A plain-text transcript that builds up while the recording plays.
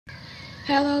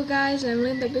Hello guys, I'm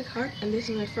Linda Big Heart and this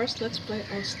is my first Let's Play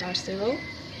on Star Stable.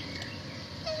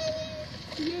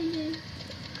 Yay!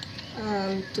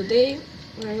 Today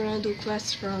we're gonna do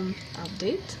quests from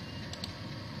update.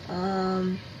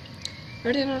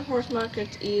 Ferdinand Horse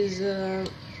Market is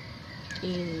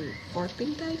in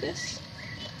 14th, I guess.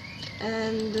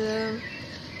 And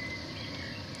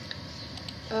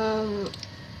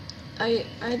I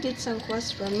did some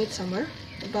quests from Midsummer,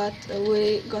 but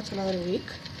we got another week.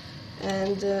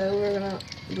 And we're gonna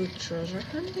do treasure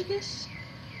hunt, I guess.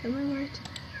 Am I right?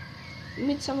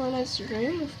 Midsummer Night's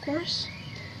Dream, of course.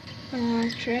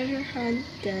 Treasure hunt,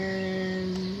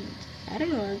 then I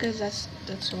don't know. I guess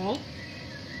that's all.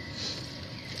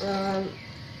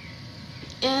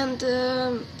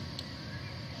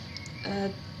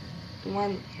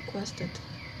 One quest that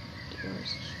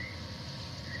was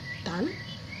done.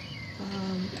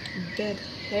 Dead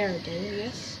Hair Day, I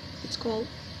guess it's called.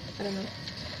 I don't know.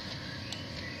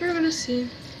 We're gonna see.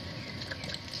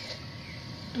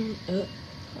 Look.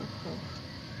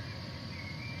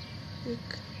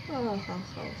 Well,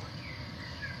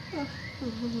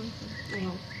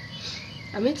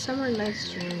 a Midsummer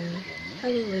Night's Dream.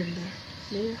 Hello, Linda.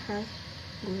 Do you have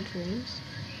good dreams?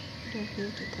 You don't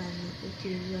need to tell me. It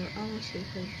is your own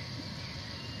secret.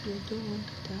 You do want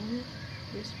to tell me?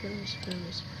 Whisper, whisper,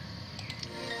 whisper.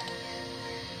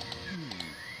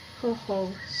 Ho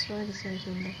ho, so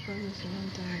exciting, the fun is a long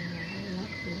time ago.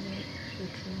 Luck with the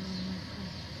future on my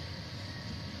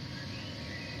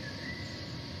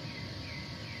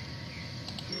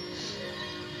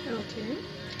phone.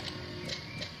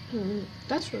 Okay.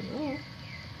 That's really all.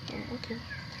 Oh, okay.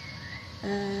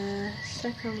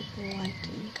 Second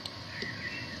lighting.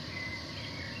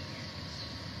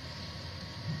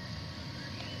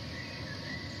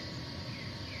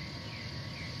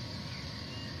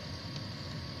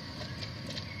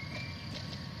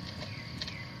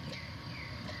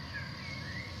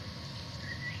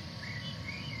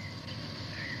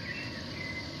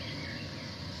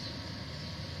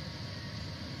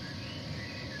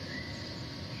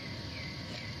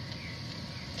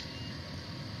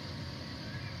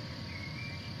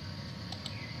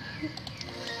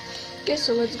 Okay,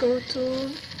 so let's go to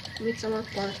Midsummer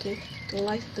Party to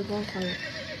light the bonfire.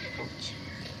 Ouch.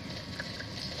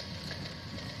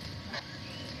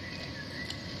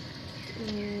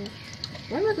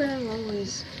 Why am I going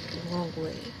always the wrong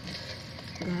way?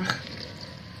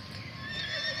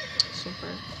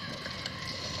 Super.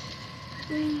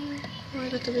 I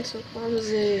got a bit so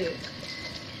clumsy.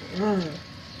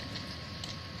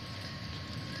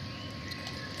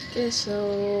 Okay,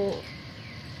 so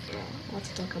what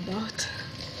to talk about?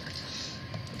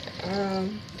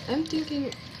 I'm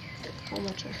thinking how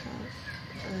much I have.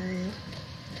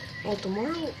 Well,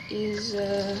 tomorrow is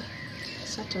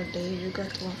Saturday. We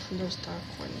got 100 star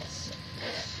coins.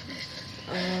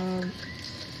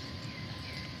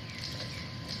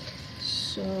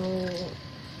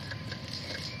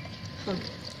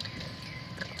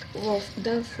 Well,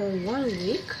 then for 1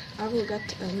 week I will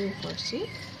get a new horsey.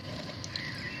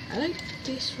 I like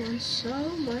this one so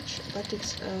much, but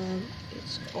it's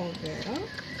Overa,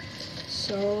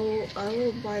 so I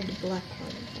will buy the black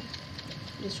one.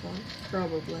 This one,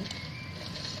 probably.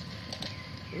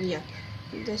 Yep,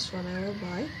 this one I will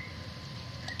buy.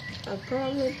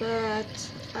 Probably, but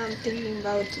I'm thinking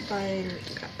about buying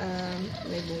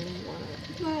maybe one.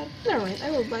 But never mind,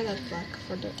 I will buy that black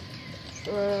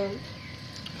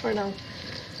for now.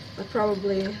 But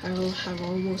probably I will have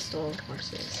almost all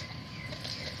horses.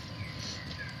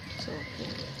 So yeah.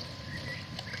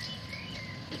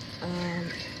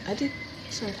 I did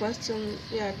some questions.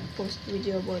 Yeah, I posted a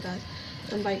video about that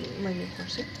and buying my new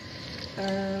horse.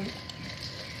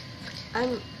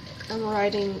 I'm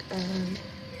riding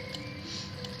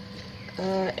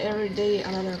every day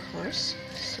another horse,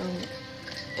 so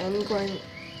I'm going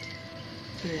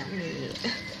yummy.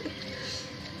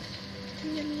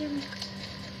 Yummy, yummy.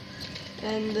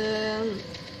 And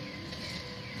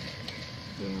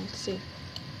let's see.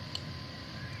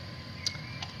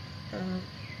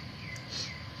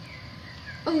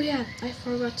 Oh yeah, I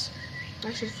forgot.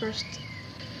 I should first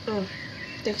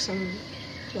take some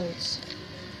clothes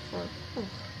for. Oh,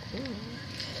 cool.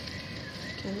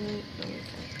 Can we? No, we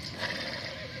can't.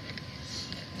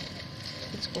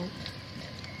 Let's go.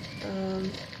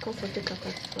 Go for the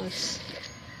carpet. Let's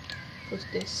put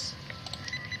this.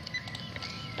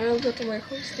 I will go to my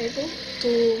home stable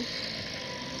to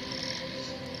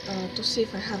see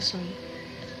if I have some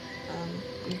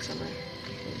Midsummer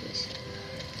this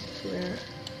where,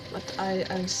 but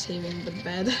I'm saving the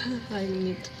bed. I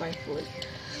need to buy food.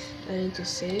 I need to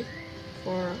save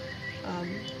for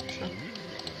shop.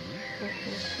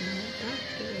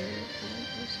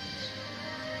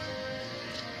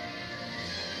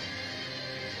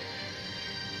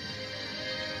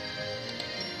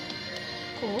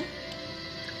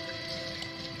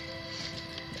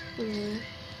 Mm,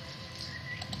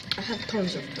 I have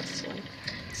tons of quests like.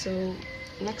 So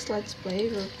next let's play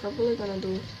we're probably gonna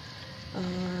do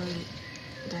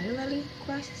Dire Valley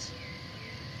quests,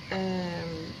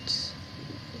 and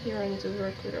here I need to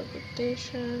work with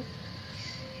reputation.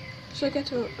 So I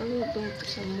will do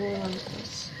some Moorland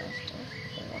quests after.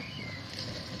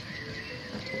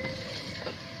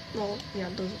 Well, yeah,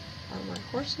 those are my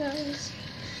horse areas.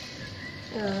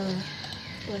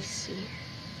 Let's see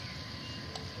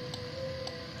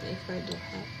if I do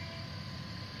have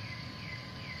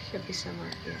Happy Summer.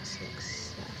 Yes,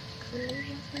 exactly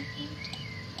what I want.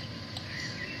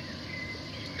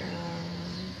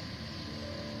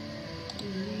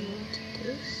 Not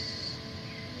this.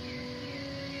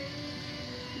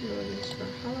 No use for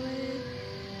Halloween.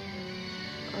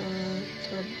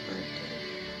 Third birthday.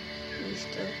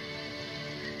 Easter.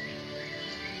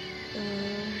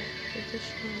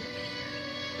 Traditional.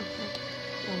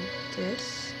 Want this.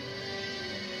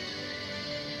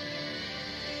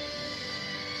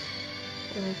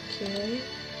 Okay.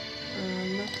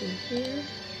 Nothing here.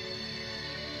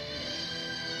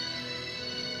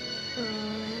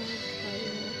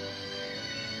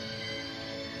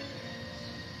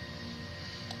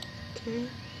 Okay,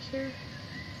 here.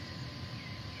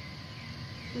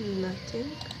 Nothing.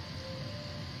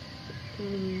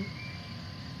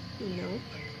 Nope.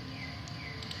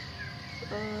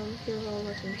 Here are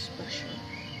nothing special.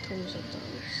 Tons of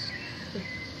those.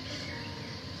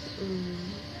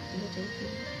 Nothing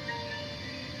here.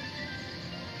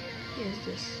 What is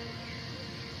this?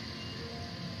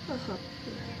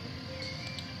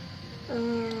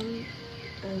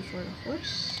 And for the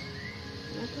horse.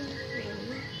 Nothing.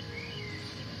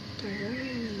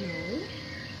 No.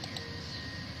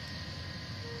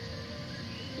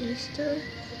 Easter.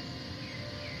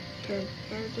 Third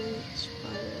birthday.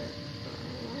 Spider.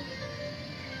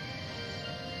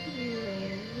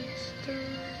 Easter.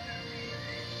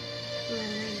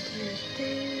 Valentine's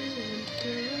Day.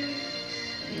 Winter.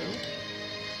 No.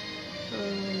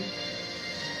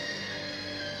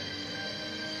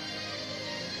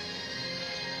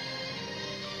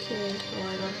 Okay, well, I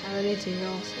don't have anything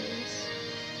else in this.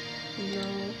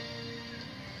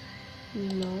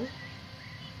 No.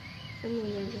 And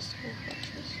those are just all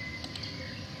hatches.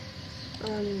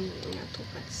 Yeah, two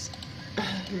pets.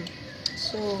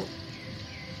 So,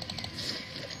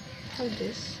 have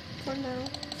this for now.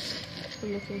 I'm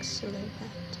looking silly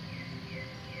pet.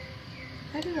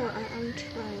 I don't know,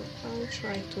 I'll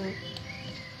try to...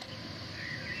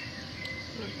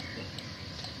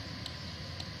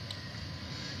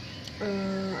 I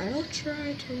will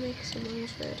try to make someone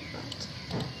fit, but...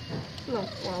 No,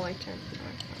 well, I can't.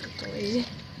 I'm too lazy.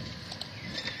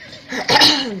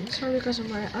 Sorry because of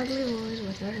my ugly voice,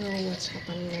 but I don't know what's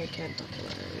happening. I can't talk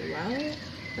very well,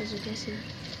 as you can see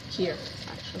here,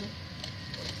 actually.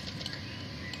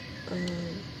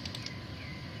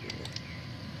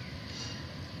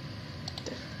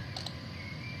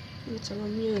 Midsummer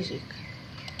music.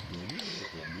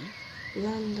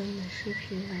 London ship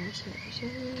you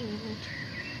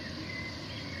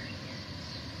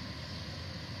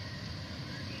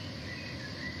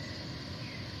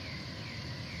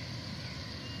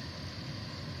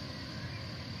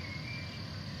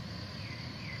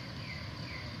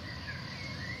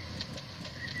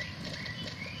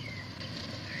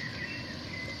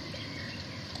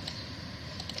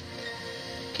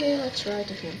Okay, let's try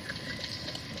it again.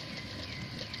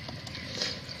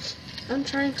 I'm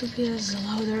trying to be as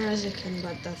louder as I can,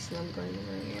 but that's not going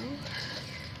very well.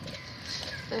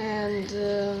 And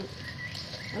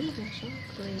I'm looking so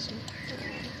crazy.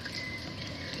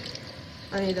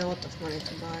 I need a lot of money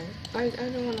to buy. I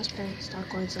don't want to spend star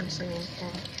coins. I'm saving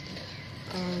for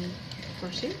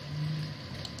horsing.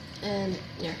 And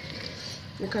yeah,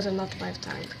 because I'm not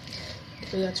lifetime.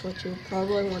 So that's what you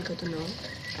probably wanted to know.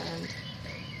 And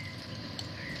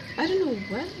I don't know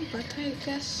when, but I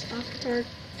guess after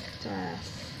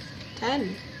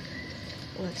 10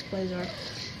 let's plays, or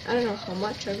I don't know how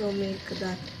much I will make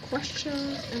that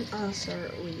question and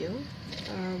answer wheel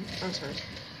answers.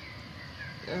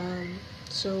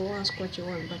 So ask what you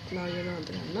want, but now you know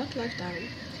that I'm not lifetime,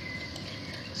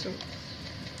 so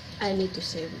I need to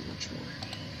save much more.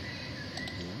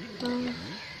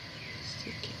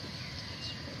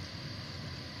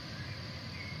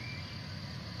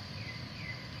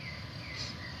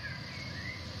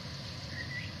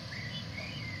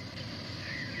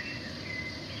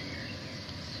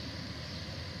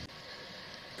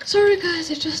 Sorry guys,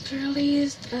 I just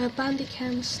released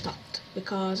Bandicam stopped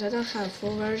because I don't have a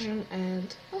full version,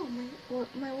 and oh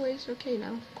my way is okay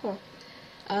now. Cool.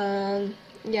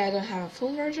 Yeah, I don't have a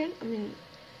full version. I mean,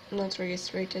 not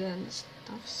registered and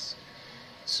stuffs.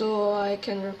 So I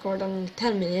can record on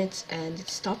 10 minutes and it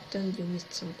stopped and you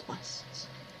missed some quests.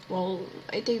 Well,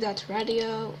 I take that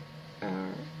radio,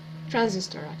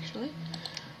 transistor actually,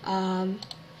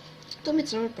 to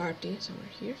Midsummer party somewhere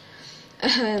here,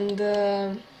 and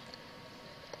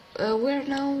we're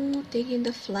now taking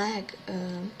the flag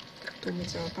to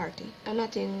Midsummer party.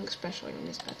 Nothing special in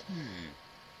this, but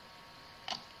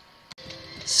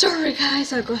sorry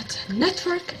guys, I got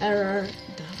network error.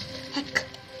 The heck.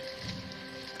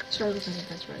 Sorry because of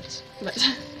bad words, but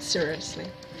seriously,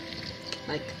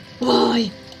 like,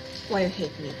 why? Why you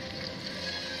hate me?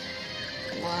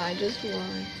 Why, just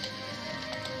why?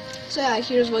 So yeah,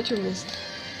 here's what you missed.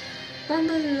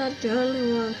 Panda is not the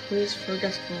only one who is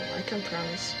forgetful, I can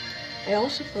promise. I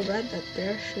also forgot that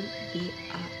there should be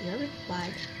a yellow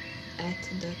flag at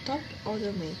the top of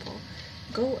the maple.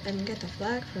 Go and get a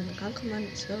flag from the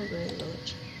Kankaman Celebrate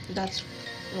Village. That's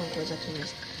one quest that you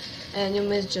missed. And you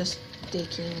missed just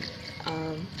taking,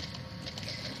 I'm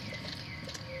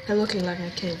looking like I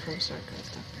came from circle and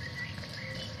stuff.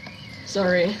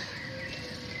 Sorry.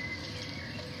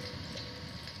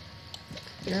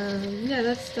 Yeah,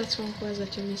 that's one quest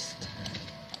that you missed.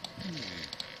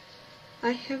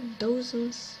 I have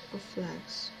dozens of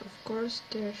flags. Of course,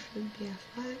 there should be a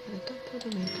flag at the top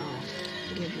of the maple.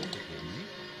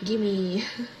 Gimme.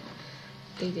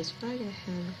 Take this flag I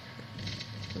have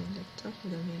from the top of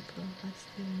the maple. That's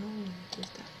the no is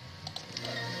that.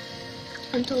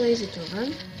 I'm too lazy to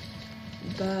run,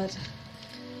 but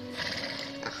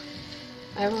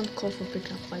I won't call for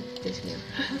pickup like this here.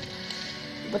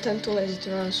 But I'm too lazy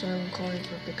to run, so I'm calling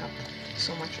for pickup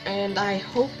so much. And I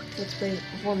hope this play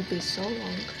won't be so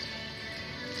long.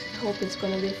 I hope it's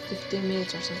gonna be 15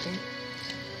 minutes or something.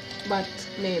 But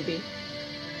maybe.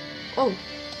 Oh!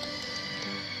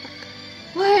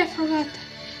 Why I forgot?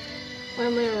 Why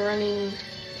am I running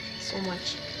so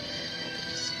much?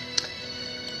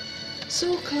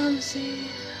 So clumsy.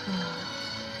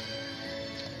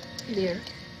 Dear.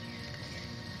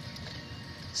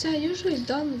 So I usually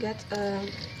don't get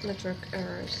network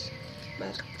errors,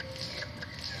 but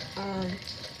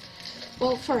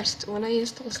well, first when I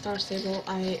install Star Stable,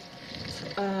 I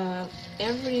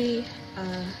every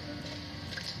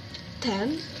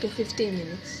 10 to 15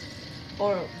 minutes,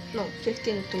 or no,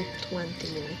 15 to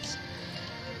 20 minutes,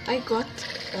 I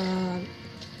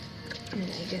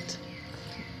get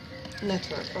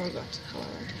network, or got,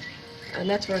 however, a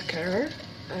network error,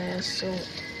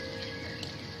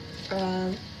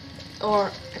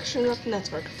 or actually not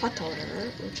network, fatal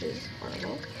error, which is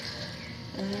horrible,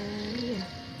 and yeah,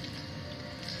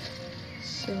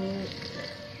 so,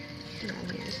 yeah,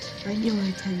 I knew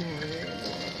it.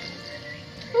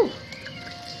 Ooh,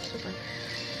 super.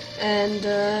 And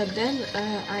then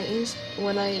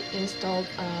when I installed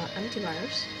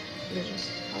antivirus,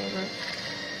 however,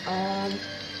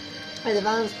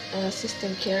 Advanced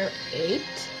System Care 8,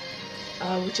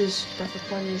 which is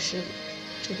perfect one. You should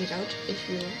check it out if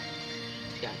you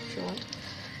want.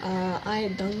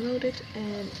 I downloaded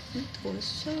and it was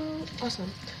so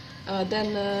awesome.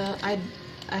 Then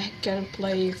I can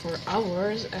play for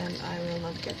hours and I will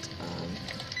not get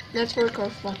network or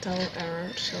fatal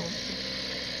error. So,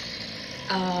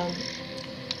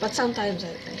 but sometimes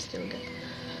I still get,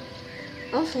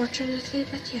 unfortunately.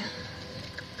 But yeah.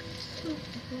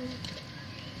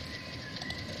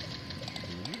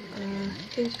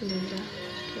 Thank you, Linda.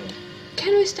 Okay.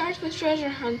 Can we start with treasure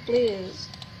hunt, please?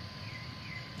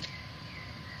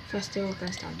 Festival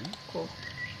can start. Cool.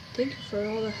 Thank you for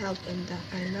all the help, and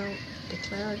I now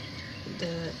declare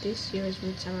this year's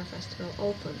Midsummer Festival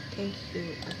open. Thank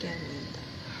you again, Linda.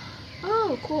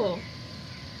 Oh, cool.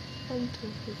 1,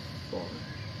 2, 3, 4.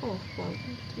 Oh, well,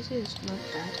 this is not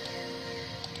bad.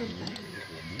 Not bad.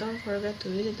 Don't forget to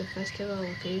visit the festival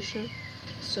location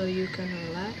so you can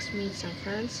relax, meet some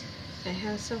friends, and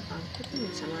have some fun. Happy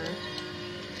Midsummer.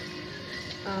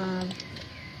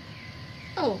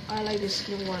 Oh, I like this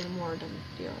new one more than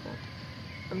the other.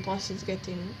 And plus it's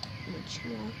getting much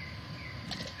more.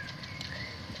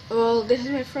 Well, this is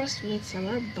my first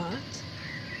Midsummer, but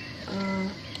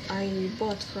I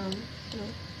bought from,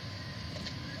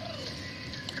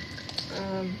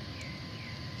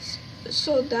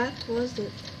 so that was the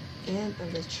end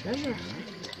of the treasure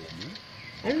hunt.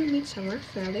 Every Midsummer,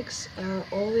 Felix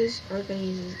always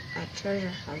organizes a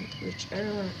treasure hunt, which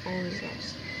everyone always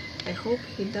loves. I hope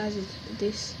he does it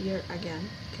this year again.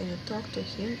 Can you talk to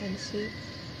him and see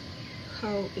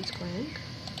how it's going?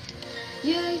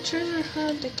 Yay, treasure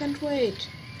hunt! I can't wait!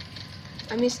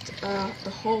 I missed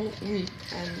the whole week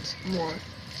and more.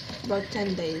 About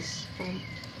 10 days.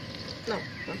 No,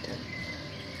 not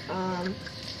 10.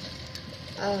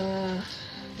 uh,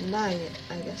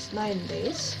 9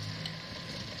 days.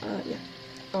 Yeah,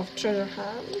 of treasure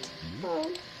hunt.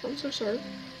 Oh, I'm so sorry.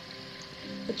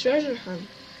 The treasure hunt.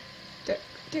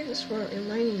 Thanks for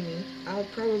reminding me. I'll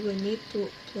probably need to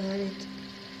plan it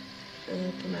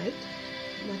tonight,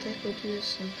 but I could use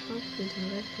some help with the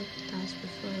record task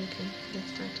before we can get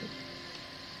started.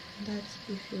 That's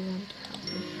if you want to help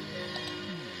me.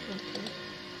 Okay.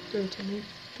 Wait, I need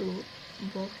to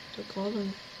book the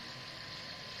golden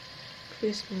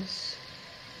Christmas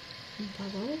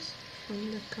bubbles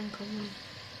from the Kankaman.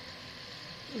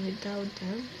 Without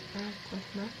them, I've got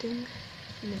nothing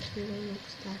that really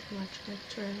looks that much like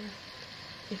treasure.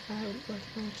 If I've got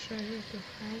no treasure to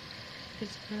hide,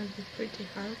 it's gonna be pretty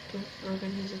hard to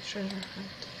organize a treasure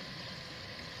hunt.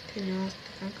 Can you ask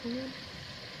the Kankaman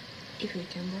if we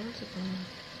can borrow the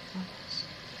bubbles?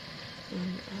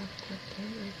 When I've got them,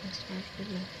 we can start with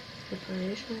the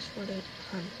preparations for the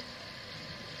hunt.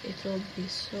 It will be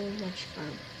so much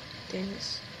fun.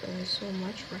 Thanks so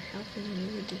much for helping me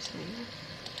with this idea.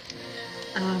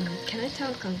 Can I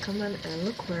tell Kankaman and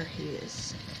look where he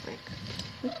is?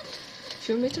 Like,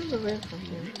 few meters away from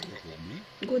him.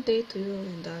 Good day to you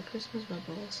in the Christmas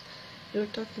bubbles. You're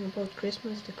talking about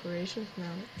Christmas decorations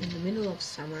now, in the middle of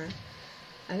summer.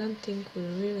 I don't think we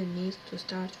really need to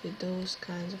start with those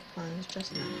kinds of plans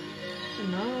just now.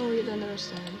 No, you don't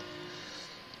understand.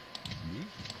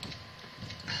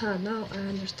 Now I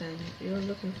understand. You're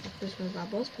looking for Christmas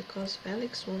bubbles because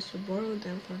Felix wants to borrow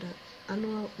them for the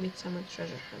annual Midsummer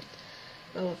treasure hunt.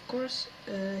 Well, of course,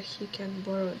 he can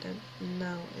borrow them.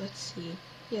 Now, let's see.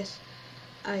 Yes,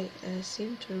 I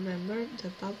seem to remember the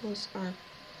bubbles are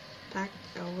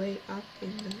packed away up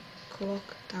in the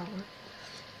clock tower.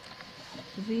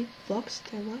 We boxed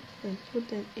them up and put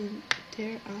them in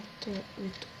there after we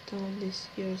took down this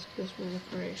year's Christmas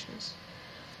decorations.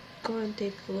 Go and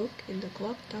take a look in the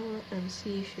clock tower and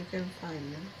see if you can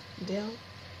find them. They'll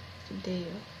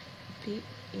be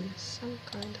in some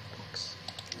kind of box.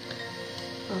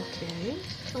 Okay,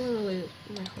 I'm gonna leave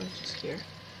my horses here.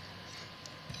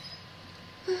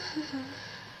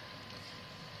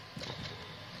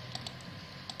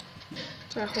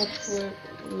 So I hope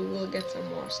we will get some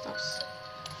more stuffs.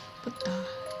 What the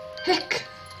heck?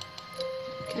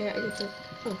 Okay, I get it.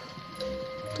 Oh,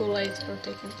 too late for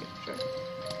taking picture.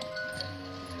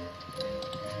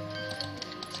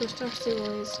 So Star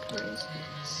Stable is crazy.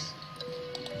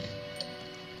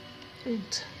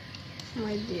 And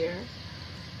my dear,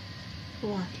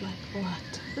 what?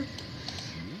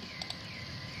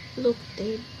 Look,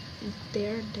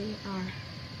 there they are.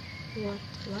 What?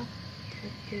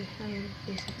 That they haven't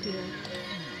disappeared.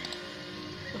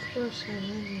 Of course, I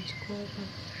managed to call up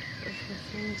for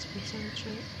Felix Midsummer,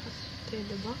 take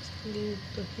the box and give it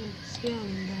to him. See how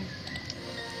in there.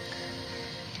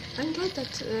 I'm glad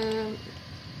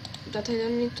that I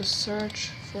don't need to search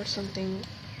for something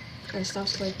and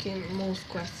stuff like in most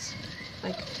quests.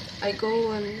 Like, I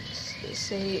go and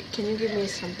say, can you give me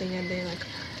something? And they're like,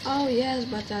 oh yes,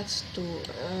 but that's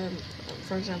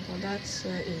for example, that's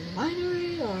in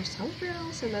binary or somewhere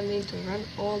else, and I need to run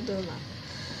all the map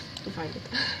to find it.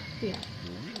 Yeah.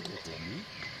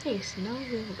 Thanks, now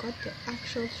we've got the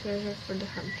actual treasure for the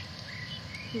hunt.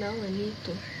 Now I need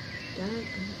to plan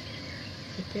and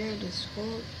prepare this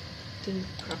whole thing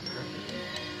properly.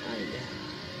 Oh yeah.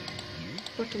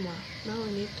 For tomorrow. Now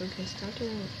I need to get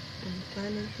started and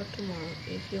planning for tomorrow.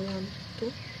 If you want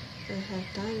to and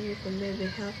have time, you could maybe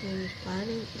help me with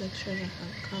planning the treasure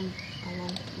hunt. Come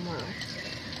along tomorrow.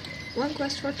 One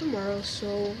quest for tomorrow,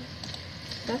 so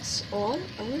that's all.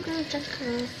 We're gonna check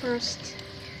first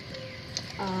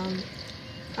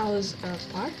how's our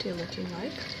party looking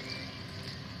like,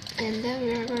 and then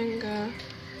we are going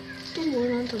to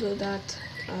Moorland to do that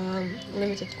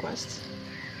limited quest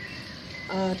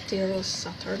till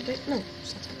Saturday. No,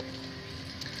 Saturday.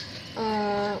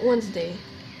 Wednesday,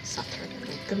 Saturday.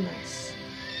 My goodness.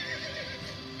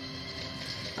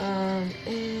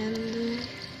 And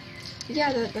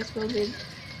yeah, that will be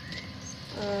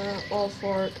all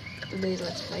for today's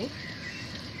Let's Play.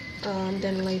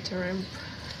 Then later I'm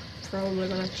probably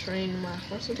gonna train my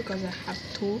horses because I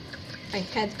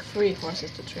had 3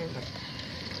 horses to train, but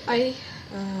I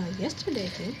yesterday I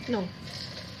think, no,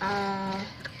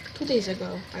 2 days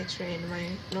ago I trained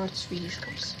my North Swedish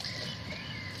horse,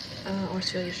 or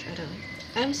Swedish, I don't know.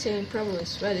 I'm saying probably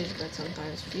Swedish, but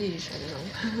sometimes Swedish, I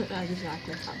don't know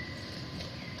exactly how.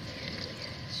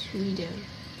 Sweden,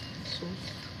 so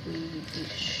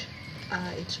Swedish,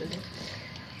 it's really,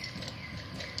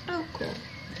 oh cool.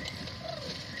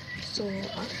 So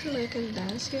actually I can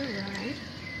dance here, right?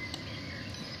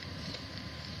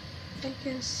 I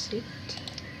can sit.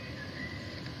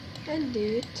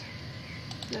 Indeed,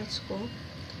 that's cool.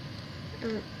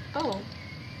 Oh,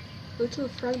 little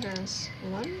fragrance.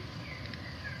 One.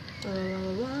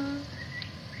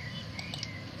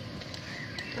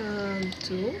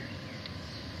 Two.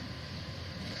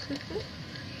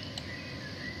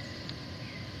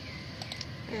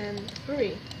 And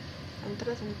three.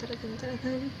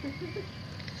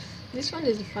 This one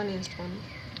is the funniest one.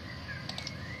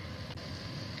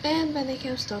 And when they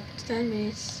came stopped, 10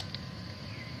 minutes.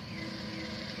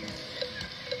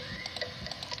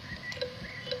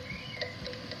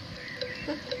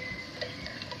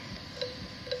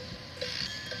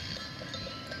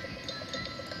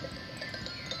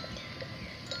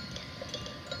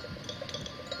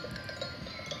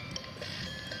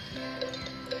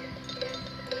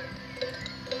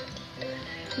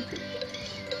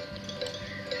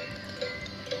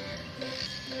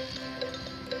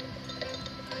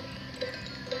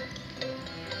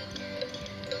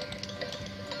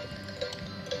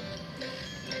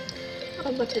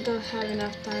 Oh, but we don't have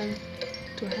enough time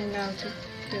to hang out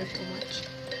here too much.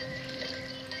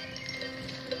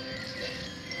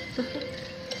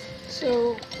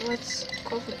 So let's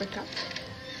call for pickup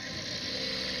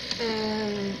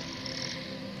and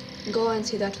go and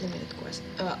see that limited quest.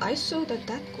 I saw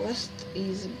that quest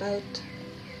is about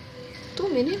 2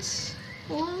 minutes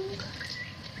long.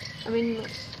 I mean,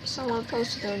 someone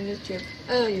posted on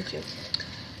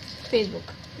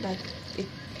Facebook that it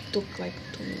took like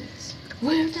 2 minutes.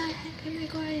 Where the heck am I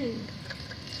going?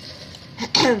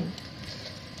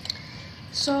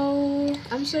 So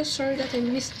I'm so sorry that I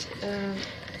missed.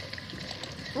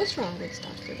 What's wrong with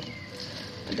stuff today?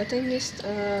 That I missed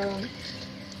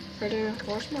further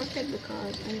horse market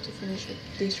because I need to finish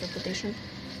this reputation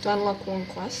to unlock one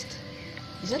quest.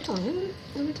 Is that only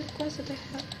limited quest that I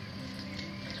have?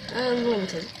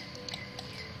 Limited.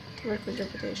 Work with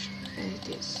reputation, and it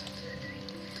is.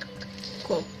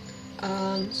 Cool.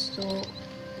 So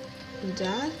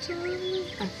that one,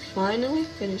 I finally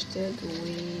finished it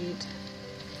with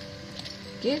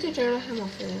Guilty Journal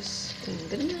Office in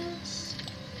goodness.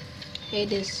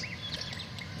 Hades.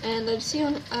 And I've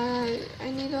seen I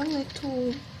need only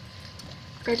 2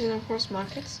 Cardinal Horse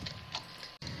markets.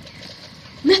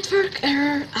 Network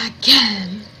error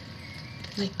again!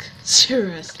 Like,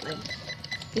 seriously.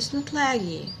 It's not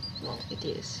laggy. Well, it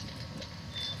is.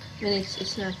 I mean,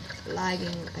 it's not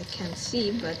lagging, I can't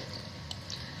see, but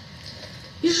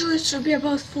usually it should be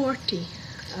about 40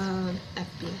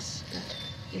 FPS. But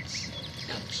it's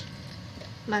ouch.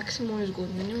 Maximum is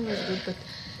good, minimum is good, but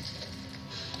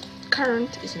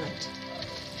current is not.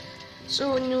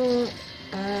 So new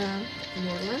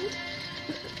Moorland.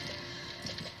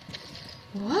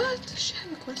 What? She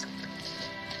have a quest.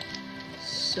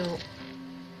 So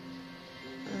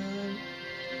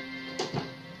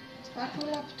Spakao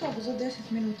laptop, za 10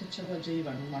 minuta će dođe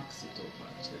Ivan u Maxi to pa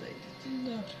će da idete.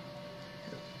 Dobro.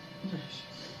 Znaš.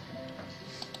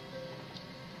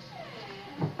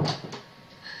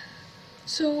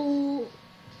 So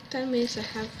 10 minutes I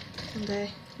have and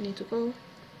I need to go.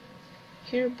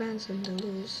 Hair bands on the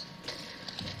loose.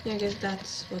 Yeah, I guess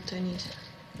that's what I need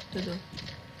to do.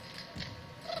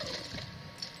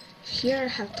 Here I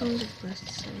have tons of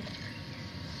quests.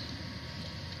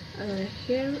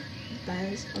 Hair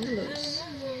bands on the loose.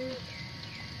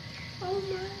 Oh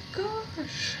my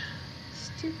gosh!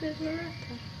 Stupid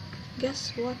Loretta.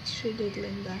 Guess what she did,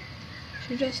 Linda?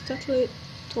 She just totally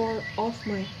tore off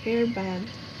my hairband.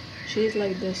 She's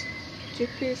like this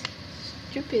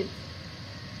stupid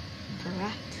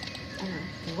brat.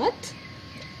 What?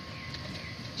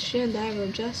 She and I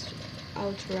were just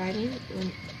out riding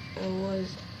when it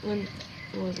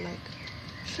was like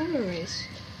sugar race.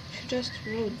 She just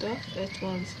rode off at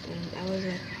once and I was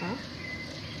like, huh?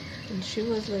 And she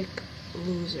was like,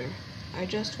 loser. I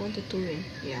just wanted to win.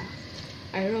 Yeah.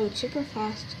 I rode super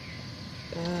fast,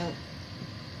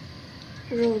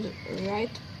 rode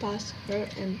right past her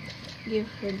and gave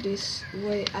her this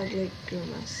way ugly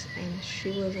grimace, and she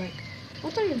was like,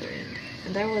 what are you doing?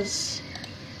 And I was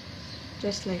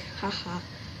just like, haha.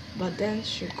 But then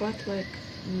she got like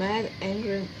mad,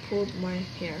 angry, and pulled my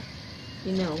hair.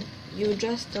 You know, you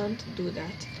just don't do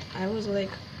that. I was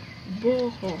like,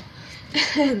 boho,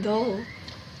 and all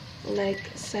like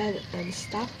sad and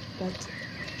stuff, but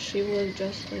she was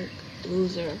just like,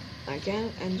 loser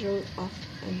again, and drove off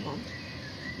and won.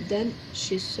 Then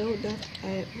she saw that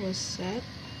I was sad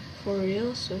for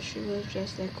real, so she was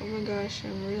just like, oh my gosh,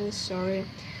 I'm really sorry.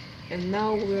 And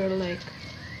now we're like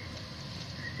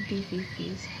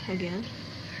BFFs again.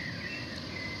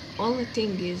 Only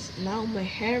thing is, now my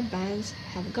hair bands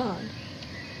have gone.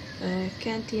 I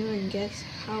can't even guess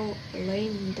how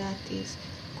lame that is.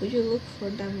 could you look for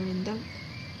them random?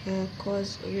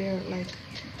 Cause we're like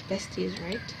besties,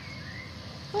 right?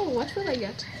 Oh, what will I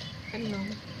get? I don't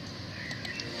know.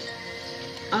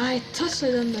 I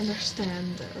totally don't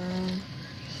understand.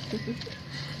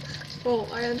 Well,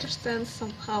 I understand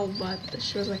somehow, but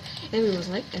she was like, and we was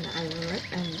like, and I was like,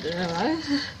 and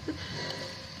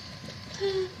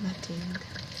nothing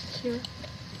here.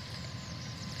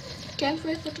 Can't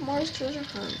wait for tomorrow's treasure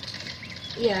hunt.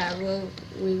 Yeah,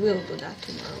 we will do that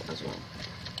tomorrow as well.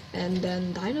 And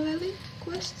then Dino Valley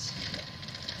quests.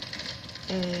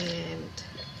 And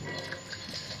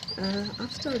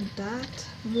after that,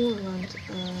 Moorland,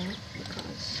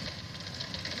 because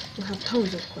we have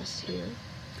tons of quests here.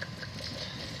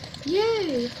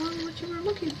 Yay! You found what you were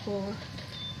looking for.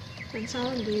 And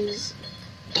sound is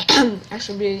I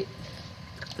should be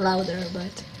louder,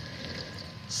 but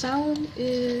sound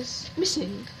is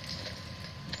missing.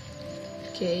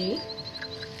 Okay,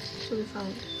 so we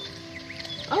found.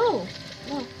 Oh,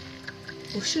 well,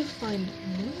 we should find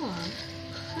more.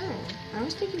 Oh, I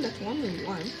was thinking that only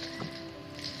one.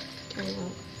 Okay,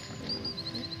 well.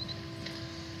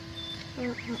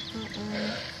 Where are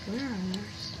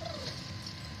yours?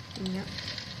 Yep,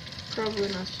 probably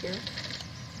not here.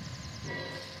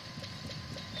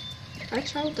 I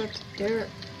thought that there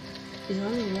is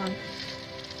only one.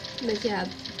 But yeah,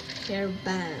 hair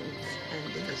bands,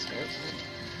 and this is hair band.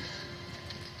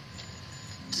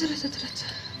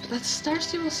 But Star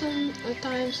Stable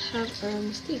sometimes have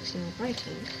mistakes in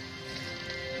writing.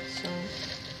 So,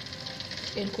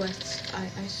 in quests,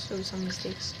 I saw some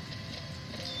mistakes.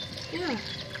 Yeah,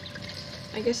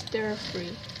 I guess they're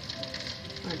free.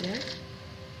 Are there?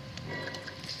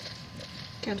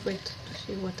 Can't wait to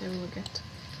see what I will get.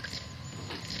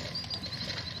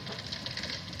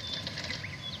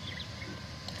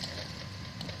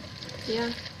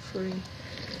 Yeah, free.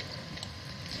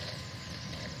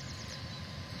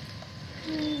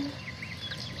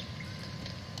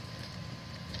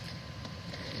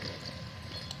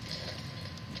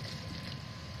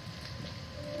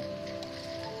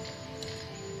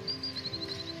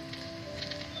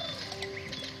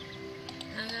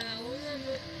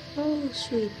 Oh,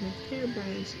 sweet, my hair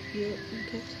bands. You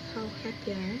get how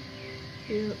happy I am.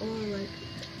 You're all like,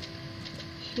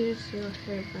 here's your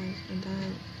hair bands, and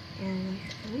I'm all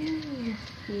like,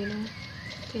 ooh, you know,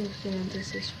 thank you,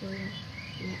 this is for you.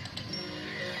 Yeah.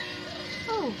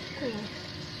 Oh, cool.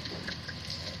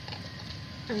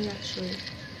 I actually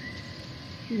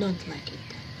don't like it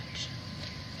that much.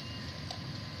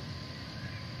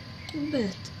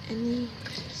 But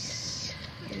anyways,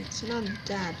 it's not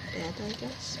that bad, I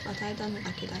guess, but I don't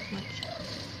like it that much.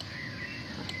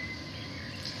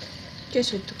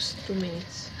 Guess it took 2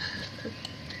 minutes.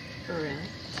 For real.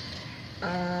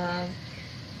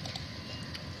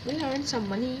 We earned some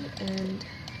money and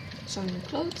some new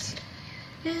clothes.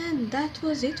 And that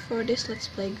was it for this Let's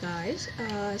Play, guys.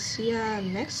 See ya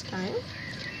next time.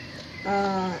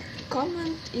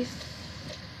 Comment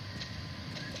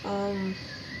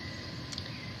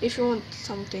if you want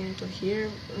something to hear,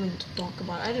 to talk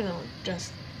about. I don't know,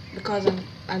 just because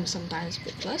I'm sometimes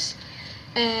speechless.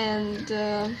 And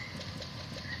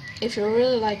if you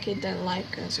really like it, then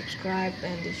like and subscribe.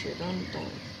 And if you don't,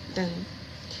 then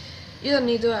you don't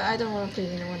need to. I don't want to please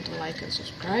anyone to like and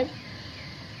subscribe.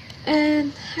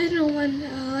 And I don't know when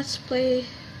Let's Play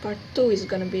Part 2 is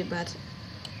gonna be, but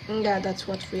yeah, that's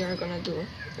what we are gonna do.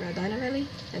 Dino Valley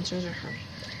and Treasure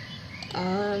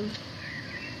Hunt.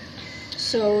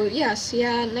 So yeah, see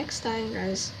ya next time,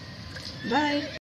 guys. Bye.